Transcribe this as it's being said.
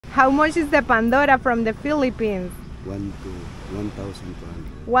How much is the Pandora from the Philippines?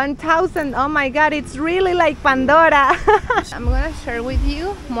 1,200. 1,000. Oh my god, it's really like Pandora. I'm gonna share with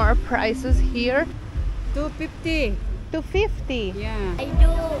you more prices here. 250. 250. Yeah. I do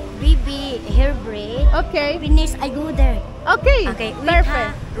BB hair braid. Okay. Finish, I go there. Okay. Okay,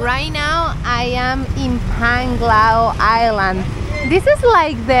 Perfect. Right now I am in Panglao Island. This is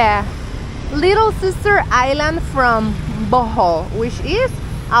like the little sister island from Bohol, which is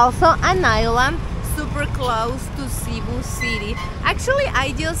also an island super close to Cebu City. Actually,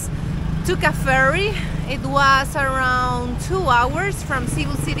 I just took a ferry. It was around 2 hours from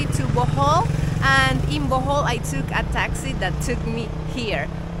Cebu City to Bohol, and in Bohol I took a taxi that took me here,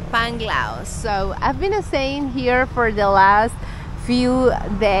 Panglao. So I've been staying here for the last few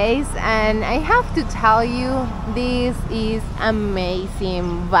days, and I have to tell you, this is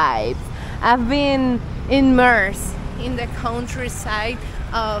amazing vibes. I've been immersed in the countryside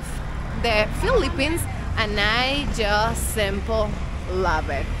of the Philippines, and I just simply love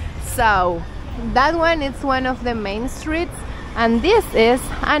it. So that one is one of the main streets, and this is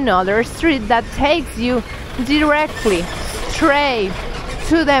another street that takes you directly straight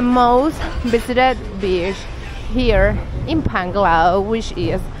to the most visited beach here in Panglao, which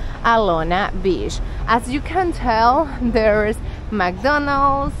is Alona Beach. As you can tell, there's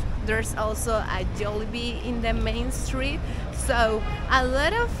McDonald's, there's also a Jollibee in the main street, so a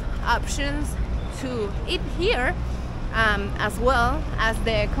lot of options to eat here, as well as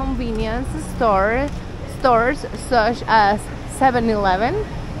the convenience stores such as 7-Eleven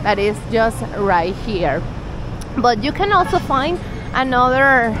that is just right here. But you can also find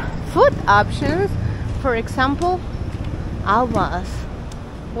another food options. For example, Almas.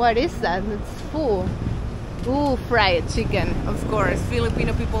 What is that? It's full. Ooh, fried chicken. Of course,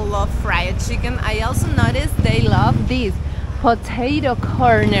 Filipino people love fried chicken. I also noticed they love this potato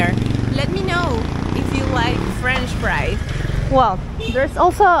corner. Let me know if you like French fries. Well, there's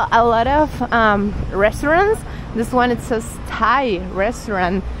also a lot of restaurants. This one, it says Thai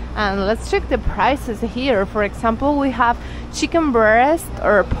restaurant, and let's check the prices here. For example, we have chicken breast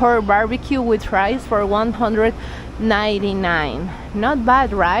or pork barbecue with rice for 199. Not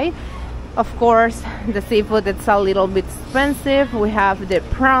bad, right? Of course, the seafood, it's a little bit expensive. We have the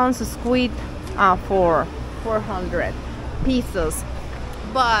prawns, squid for 400 pesos,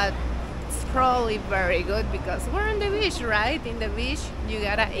 but it's probably very good because we're on the beach, right? In the beach you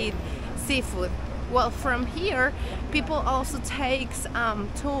gotta eat seafood. Well, from here people also takes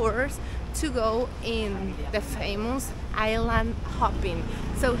tours to go in the famous island hopping.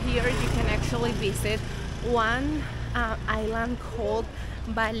 So here you can actually visit one island called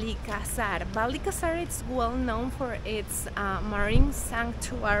Balikasar. Balikasar is well known for its marine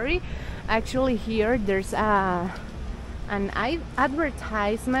sanctuary. Actually here there's an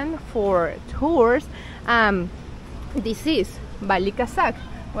advertisement for tours. This is Balikasar,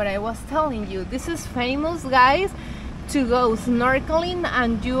 what I was telling you. This is famous, guys, to go snorkeling,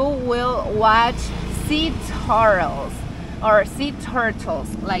 and you will watch sea turtles or sea turtles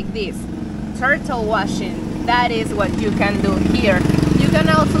like this. Turtle washing, that is what you can do here. You can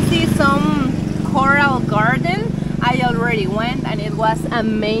also see some coral garden. I already went and it was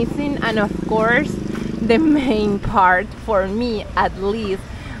amazing, and of course the main part for me, at least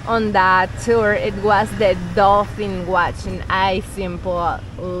on that tour, it was the dolphin watching. I simply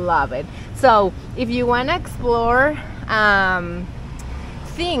love it. So if you want to explore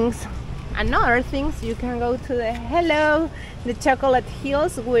things and other things, you can go to the Chocolate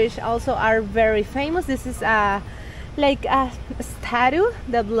Hills, which also are very famous. This is like a statue,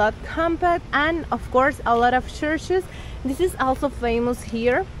 the blood compact, and of course a lot of churches. This is also famous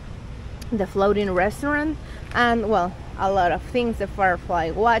here, the floating restaurant, and well, a lot of things, the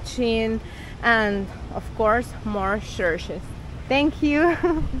firefly watching, and of course more churches. Thank you.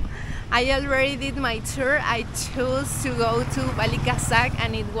 I already did my tour. I chose to go to Balikasar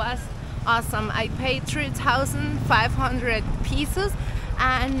and it was awesome. I paid 3,500 pesos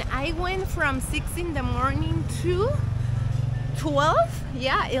and I went from 6 in the morning to 12,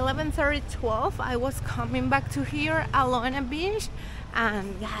 yeah, 11:30, 12. I was coming back to here, Alona Beach,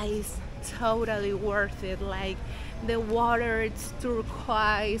 and guys, totally worth it. Like, the water, it's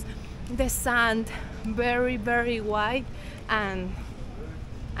turquoise, the sand very, very white, and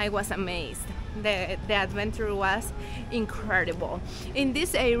I was amazed. The adventure was incredible. In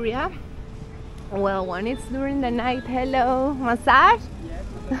this area, well, when it's during the night, hello, massage?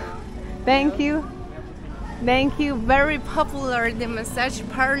 Thank you. Thank you. Very popular, the massage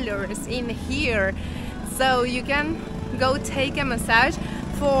parlors in here. So you can go take a massage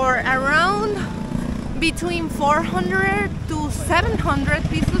for around between 400 to 700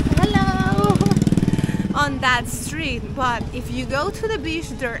 pesos that street, but if you go to the beach,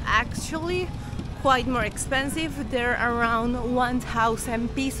 they're actually quite more expensive. They're around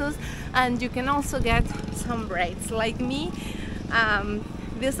 1,000 pesos, and you can also get some braids. Like me,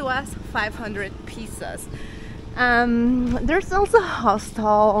 this was 500 pesos. There's also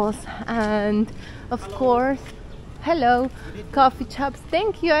hostels and of course, hello, coffee shops.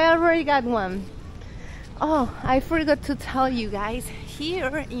 Thank you, I already got one. Oh, I forgot to tell you guys,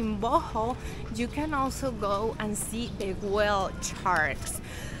 here in Bohol you can also go and see the whale sharks.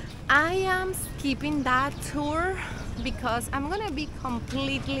 I am skipping that tour because I'm gonna be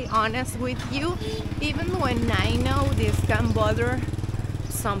completely honest with you, even when I know this can bother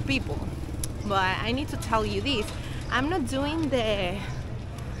some people, but I need to tell you this: I'm not doing the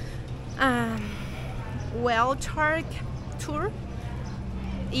whale shark tour.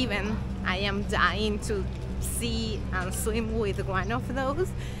 Even I am dying to see and swim with one of those,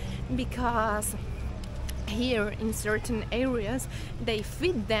 because here in certain areas they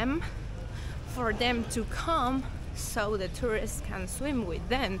feed them for them to come so the tourists can swim with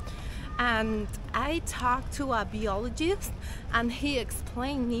them. And I talked to a biologist and he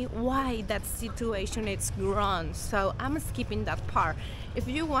explained me why that situation is grown, so I'm skipping that part. If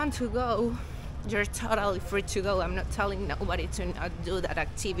you want to go, you're totally free to go. I'm not telling nobody to not do that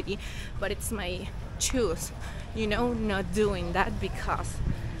activity, but it's my choice, you know, not doing that, because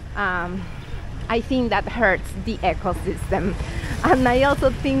I think that hurts the ecosystem. And I also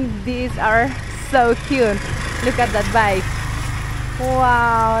think these are so cute. Look at that bike.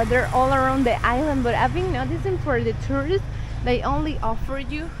 Wow, they're all around the island, but I've been noticing for the tourists, they only offer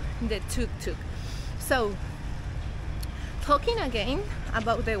you the tuk-tuk. So, talking again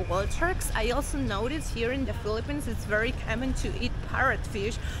about the whale sharks, I also noticed here in the Philippines it's very common to eat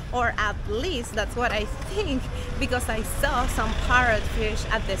parrotfish, or at least that's what I think, because I saw some parrotfish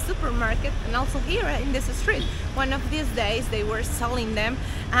at the supermarket and also here in this street. One of these days they were selling them,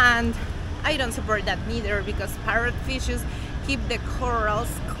 and I don't support that neither, because parrotfishes keep the corals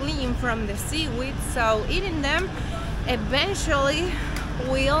clean from the seaweed, so eating them eventually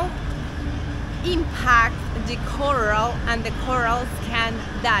will impact the coral and the corals can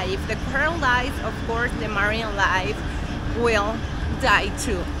die. If the coral dies, of course the marine life will die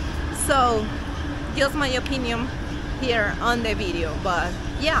too. So just my opinion here on the video, but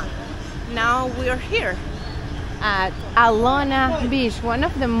yeah, now we're here at Alona Beach, one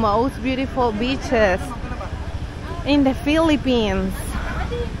of the most beautiful beaches in the Philippines.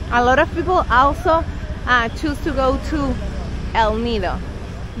 A lot of people also choose to go to El Nido,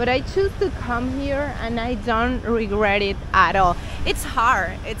 but I choose to come here and I don't regret it at all. It's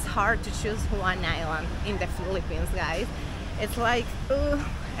hard to choose one island in the Philippines, guys. It's like,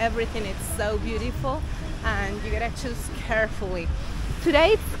 everything is so beautiful and you gotta choose carefully.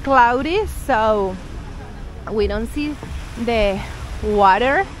 Today it's cloudy, so we don't see the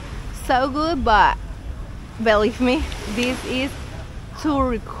water so good, but believe me, this is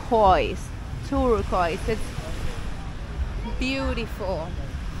turquoise. It's beautiful.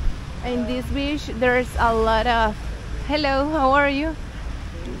 In this beach there's a lot of, hello, how are you?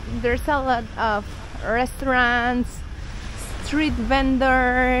 There's a lot of restaurants, street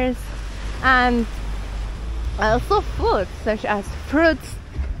vendors, and also food such as fruits.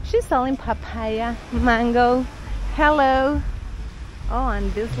 She's selling papaya, mango, hello. Oh,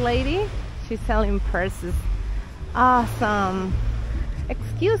 and this lady, she's selling purses. Awesome.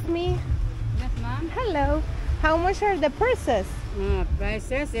 Excuse me. Yes, ma'am. Hello. How much are the purses?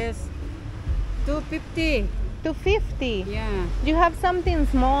 Prices is 250. 250. Yeah. Do you have something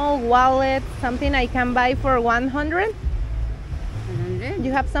small, wallet, something I can buy for 100? 100? Do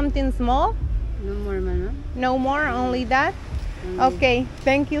you have something small? No more, ma'am. No more, only that? Okay,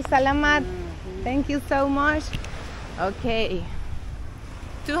 thank you, salamat. Thank you so much. Okay.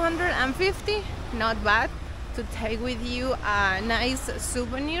 250, not bad to take with you a nice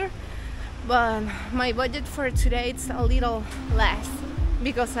souvenir, but my budget for today is a little less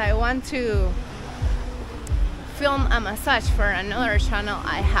because I want to film a massage for another channel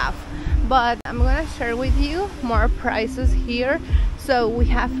I have. But I'm gonna share with you more prices here. So we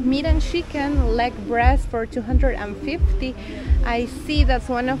have meat and chicken leg breast for 250. I see that's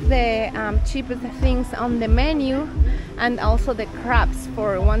one of the cheapest things on the menu, and also the crabs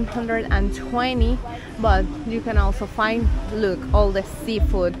for 120. But you can also find, look, all the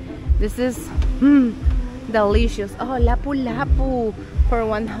seafood. This is delicious. Oh, lapu-lapu for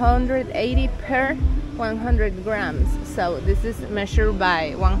 180 per 100 grams. So this is measured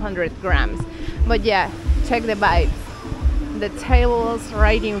by 100 grams. But yeah, check the vibes. The tables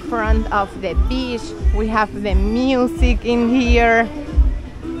right in front of the beach. We have the music in here,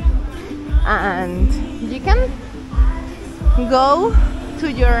 and You can go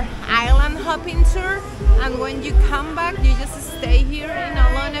to your island hopping tour, and when you come back, you just stay here in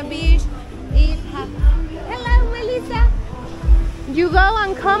Alona Beach. Hello, Melissa. You go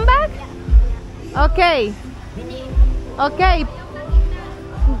and come back? Okay. Okay.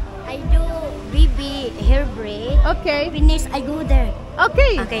 I do baby hair braid. Okay. Finish, I go there.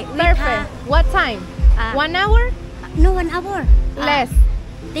 Okay. Okay. Perfect. What time? 1 hour? No, 1 hour. Less.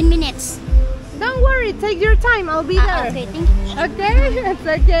 10 minutes. Don't worry. Take your time. I'll be there. Okay, thank you. Okay. It's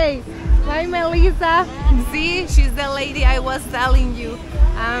okay. Bye, Melissa. See, she's the lady I was telling you.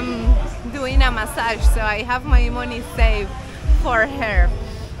 I'm doing a massage, so I have my money saved for her.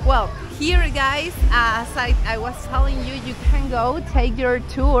 Well, here, guys, as I was telling you, you can go take your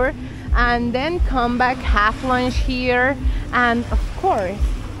tour and then come back, have lunch here, and of course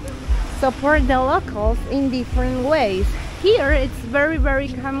support the locals in different ways. Here it's very, very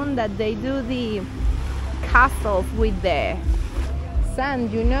common that they do the castles with the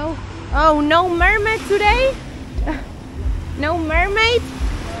sand, you know. Oh, no mermaid today? No mermaid?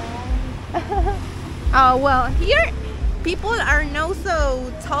 Oh, well, here people are not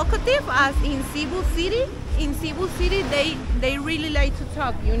so talkative as in Cebu City. In Cebu City, they really like to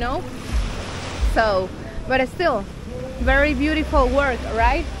talk, you know. So, but still, very beautiful work,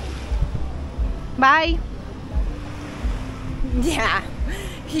 right? Bye. Yeah,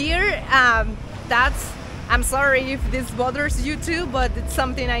 here, I'm sorry if this bothers you too, but it's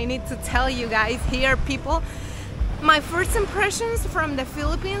something I need to tell you guys. Here, people, my first impressions from the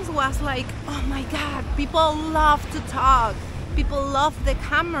Philippines was like, oh my God, people love to talk. People love the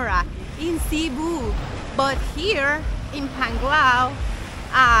camera in Cebu. But here in Panglao,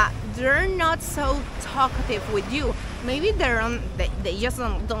 they're not so talkative with you. Maybe they just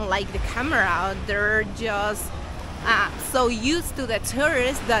don't like the camera. They're just so used to the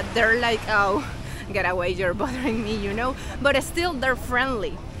tourists that they're like, oh, get away, you're bothering me, you know. But still, they're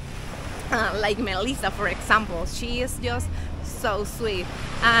friendly. Like Melissa, for example, she is just so sweet,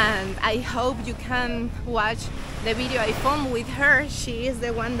 and I hope you can watch the video I filmed with her. She is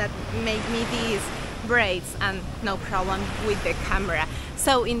the one that made me these braids, and no problem with the camera.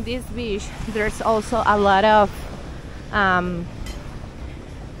 So in this beach, there's also a lot of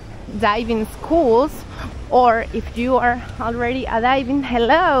diving schools, or if you are already a diving,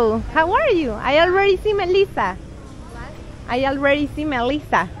 hello, how are you? I already see Melissa. What? I already see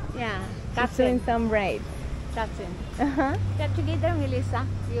Melissa. Yeah. She's doing some braids. Captain. Uh-huh. Get together, Melissa.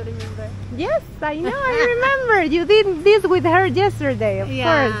 You remember? Yes, I know, I remember. You did this with her yesterday, of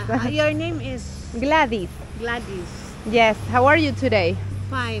course. Your name is Gladys. Gladys. Yes, how are you today?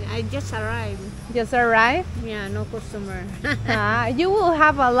 Fine. I just arrived. Just arrived? Yeah, no customer. You will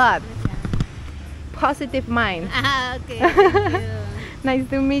have a lot. Positive mind. Okay. Thank you. Nice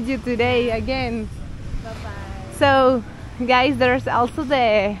to meet you today again. Bye-bye. So, guys, there's also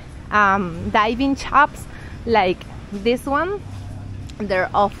the diving shops like this one. They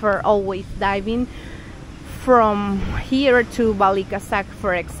offer always diving from here to Balikasak,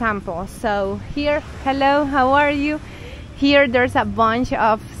 for example. So here, hello, how are you? Here there's a bunch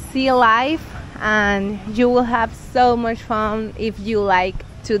of sea life, and you will have so much fun if you like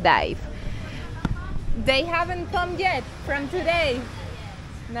to dive. They haven't come yet from today.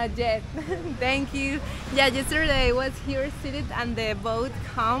 Not yet. Thank you. Yeah, yesterday I was here seated and the boat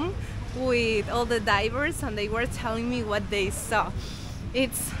come with all the divers, and they were telling me what they saw.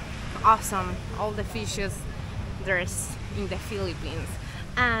 It's awesome, all the fishes there's in the Philippines.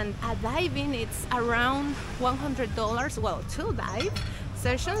 And a diving, it's around $100. Well, two dive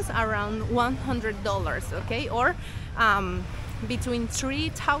sessions around $100, okay? Or between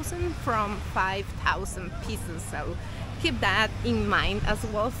 3,000 from 5,000 pieces. So keep that in mind as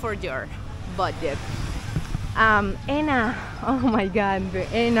well for your budget. Henna, oh my God,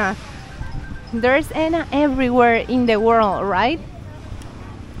 henna. There's henna everywhere in the world, right?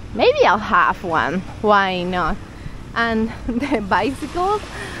 Maybe I'll have one, why not? And the bicycles,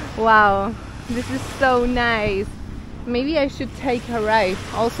 wow, this is so nice. Maybe I should take a ride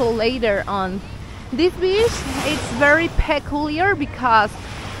also later on. This beach, it's very peculiar because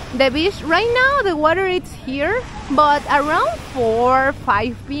the beach right now, the water is here, but around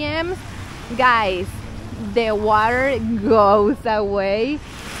 4-5 p.m. guys, the water goes away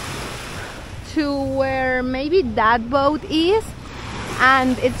to where maybe that boat is,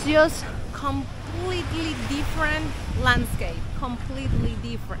 and it's just completely different landscape, completely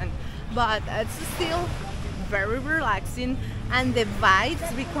different, but it's still very relaxing, and the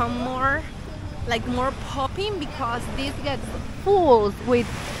vibes become more popping because this gets full with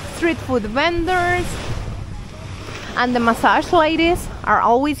street food vendors, and the massage ladies are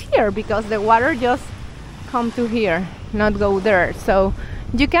always here because the water just come to here, not go there. So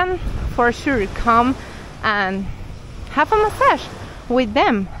you can for sure come and have a massage with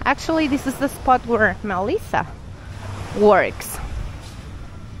them. Actually, this is the spot where Melissa works.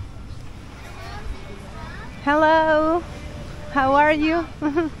 Hello, how are you?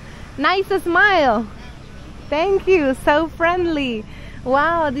 Nice smile. Thank you, so friendly.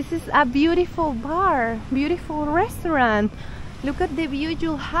 Wow, this is a beautiful bar, beautiful restaurant. Look at the view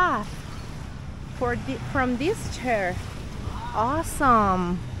you have from this chair.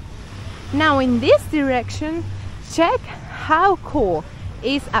 Awesome. Now in this direction, check how cool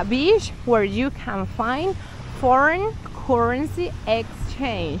is a beach where you can find foreign currency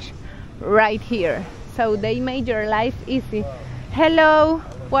exchange right here. So they made your life easy. Hello,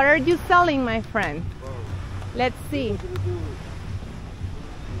 what are you selling, my friend? Let's see.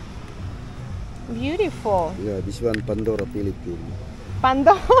 Beautiful. Yeah, this one Pandora Philippines.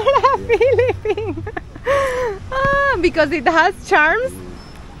 Pandora Philippines. Because it has charms.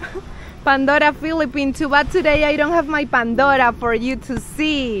 Pandora Philippines too, but today I don't have my Pandora for you to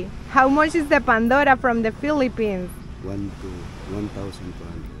see. How much is the Pandora from the Philippines?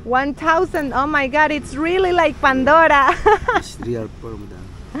 1,200. 1,000. Oh my God, it's really like Pandora. It's real from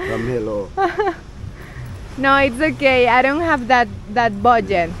hello. No, it's okay. I don't have that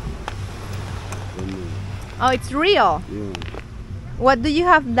budget. Oh, it's real. Yeah. What do you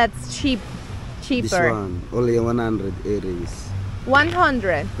have that's cheaper? This one only 100 earrings.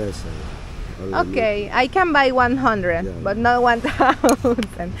 100. Peso. Okay, I can buy 100, yeah, but not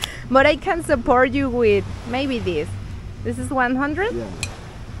 1,000. But I can support you with maybe this. This is 100? Yeah.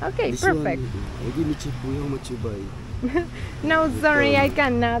 Okay, This perfect. One, I give me cheap. How much you buy? No, sorry, I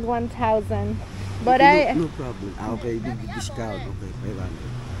cannot 1,000. But No problem. Okay, big discount. Okay, 500.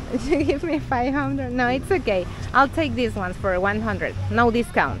 You give me 500? No, it's okay. I'll take these ones for 100. No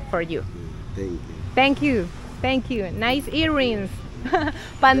discount for you. Thank you. Thank you. Thank you. Nice earrings.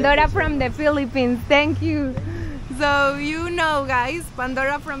 Pandora from the Philippines. Thank you. So you know, guys,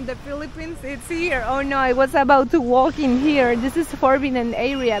 Pandora from the Philippines, it's here. Oh no, I was about to walk in here. This is forbidden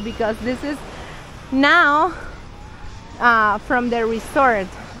area because this is now from the resort,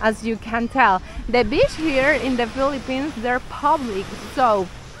 as you can tell. The beach here in the Philippines, they're public, so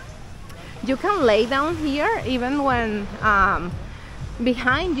you can lay down here even when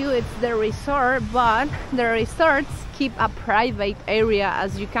behind you it's the resort, but the resorts keep a private area.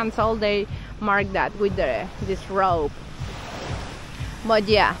 As you can tell, they mark that with this rope. But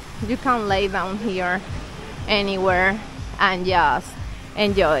yeah, you can lay down here anywhere and just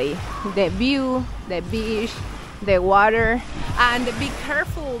enjoy the view, the beach, the water. And be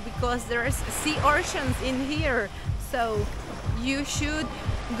careful because there's sea urchins in here, so you should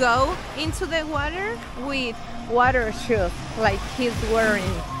go into the water with water shoes like he's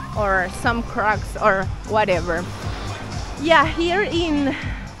wearing, or some Crocs or whatever. Yeah, here in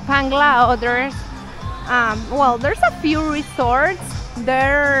Panglao there's there's a few resorts.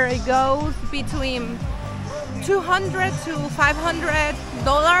 There it goes between $200 to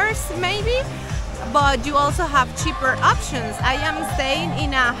 $500 maybe, but you also have cheaper options. I am staying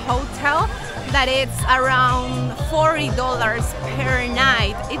in a hotel that it's around $40 per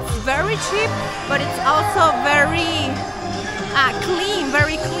night. It's very cheap, but it's also very clean,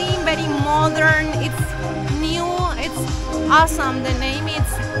 very modern. It's new, it's awesome. The name is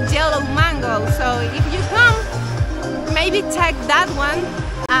Yellow Mango. So if you come, maybe check that one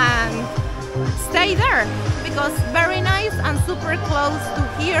and stay there because very nice and super close to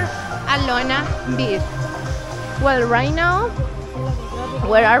here, Alona Beach. Well, right now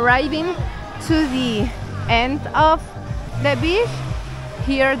we're arriving to the end of the beach.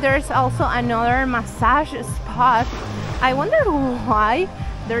 Here there's also another massage spot. I wonder why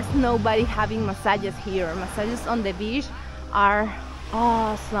there's nobody having massages here. Massages on the beach are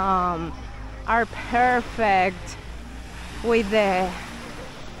awesome, are perfect with the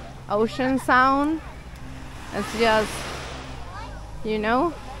ocean sound. It's just, you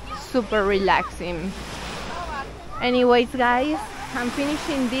know, super relaxing. Anyways, guys, I'm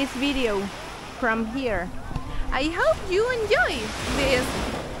finishing this video from here. I hope you enjoy this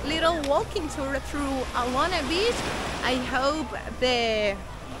little walking tour through Alona Beach. I hope the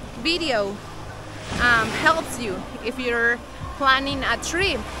video helps you if you're planning a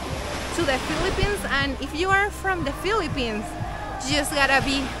trip to the Philippines, and if you are from the Philippines, you just gotta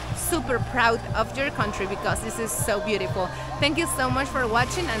be super proud of your country because this is so beautiful. Thank you so much for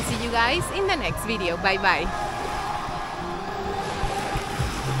watching and see you guys in the next video. Bye bye.